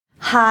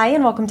Hi,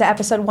 and welcome to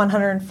episode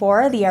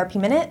 104 of the ERP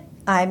Minute.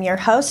 I'm your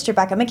host,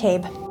 Rebecca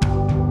McCabe.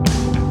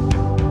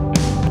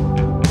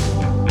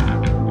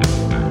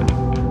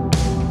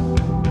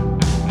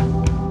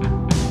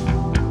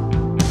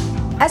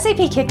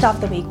 SAP kicked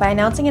off the week by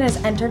announcing it has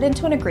entered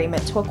into an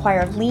agreement to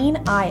acquire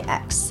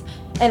LeanIX,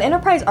 an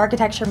enterprise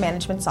architecture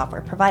management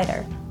software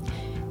provider.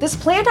 This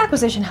planned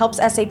acquisition helps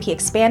SAP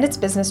expand its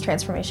business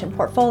transformation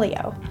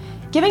portfolio,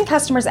 giving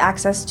customers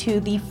access to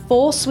the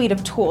full suite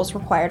of tools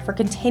required for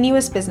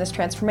continuous business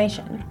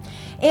transformation,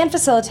 and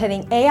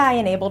facilitating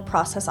AI-enabled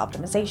process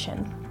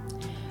optimization.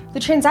 The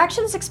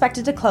transaction is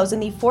expected to close in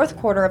the fourth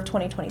quarter of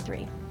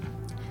 2023.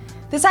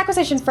 This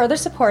acquisition further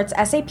supports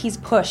SAP's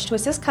push to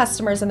assist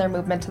customers in their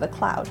movement to the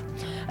cloud,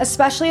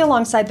 especially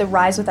alongside the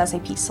Rise with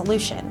SAP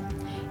solution,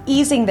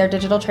 easing their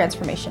digital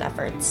transformation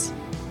efforts.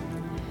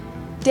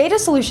 Data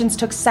solutions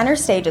took center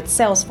stage at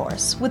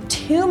Salesforce, with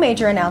two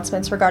major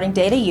announcements regarding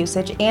data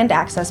usage and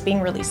access being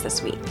released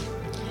this week.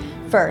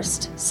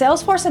 First,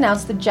 Salesforce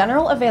announced the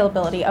general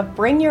availability of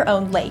Bring Your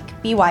Own Lake,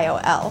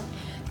 BYOL,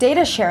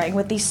 data sharing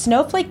with the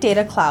Snowflake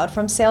Data Cloud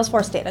from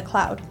Salesforce Data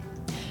Cloud.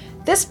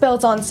 This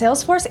builds on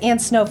Salesforce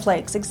and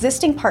Snowflake's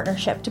existing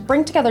partnership to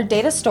bring together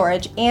data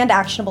storage and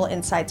actionable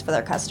insights for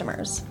their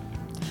customers.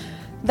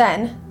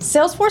 Then,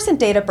 Salesforce and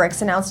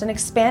Databricks announced an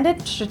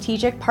expanded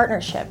strategic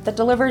partnership that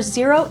delivers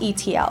zero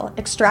ETL,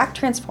 extract,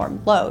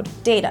 transform, load,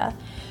 data,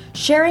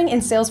 sharing in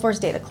Salesforce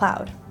Data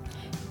Cloud.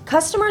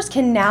 Customers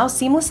can now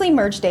seamlessly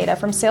merge data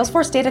from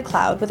Salesforce Data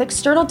Cloud with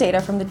external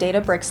data from the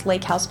Databricks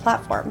Lakehouse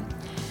platform.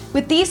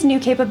 With these new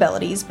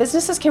capabilities,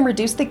 businesses can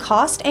reduce the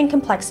cost and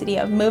complexity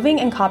of moving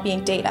and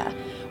copying data,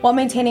 while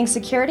maintaining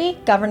security,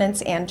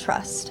 governance, and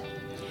trust.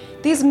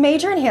 These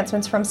major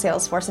enhancements from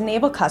Salesforce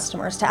enable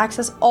customers to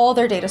access all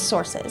their data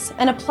sources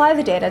and apply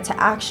the data to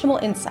actionable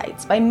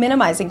insights by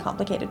minimizing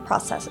complicated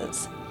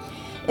processes.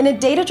 In a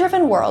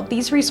data-driven world,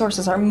 these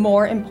resources are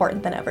more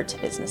important than ever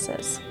to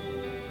businesses.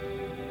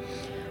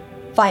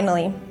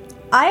 Finally,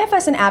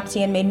 IFS and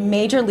Aptean made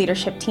major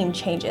leadership team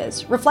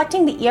changes,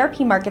 reflecting the ERP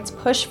market's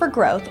push for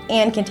growth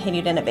and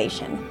continued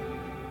innovation.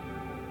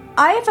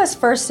 IFS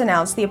first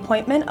announced the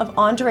appointment of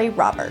Andre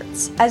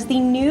Roberts as the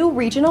new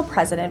regional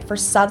president for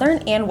Southern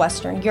and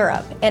Western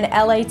Europe and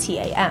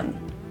LATAM.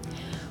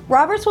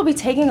 Roberts will be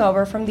taking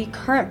over from the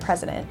current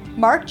president,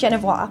 Marc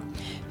Genevois,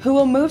 who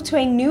will move to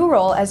a new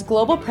role as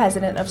global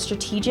president of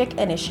strategic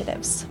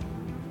initiatives.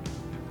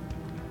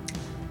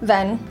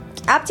 Then,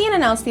 Aptean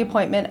announced the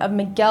appointment of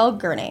Miguel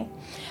Gurney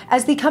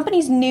as the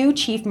company's new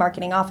chief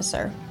marketing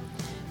officer.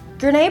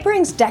 Gurney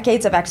brings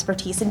decades of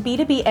expertise in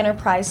B2B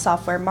enterprise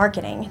software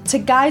marketing to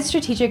guide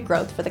strategic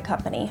growth for the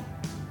company.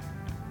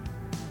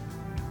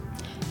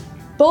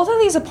 Both of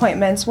these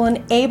appointments will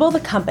enable the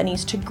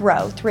companies to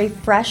grow through a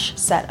fresh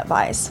set of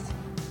eyes.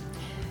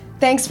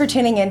 Thanks for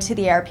tuning in to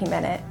the ERP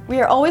Minute. We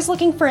are always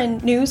looking for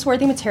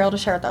newsworthy material to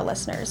share with our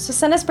listeners, so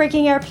send us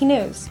breaking ERP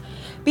news.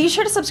 Be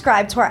sure to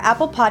subscribe to our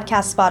Apple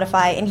Podcast,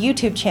 Spotify, and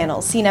YouTube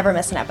channels so you never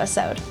miss an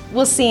episode.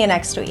 We'll see you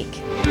next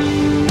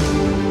week.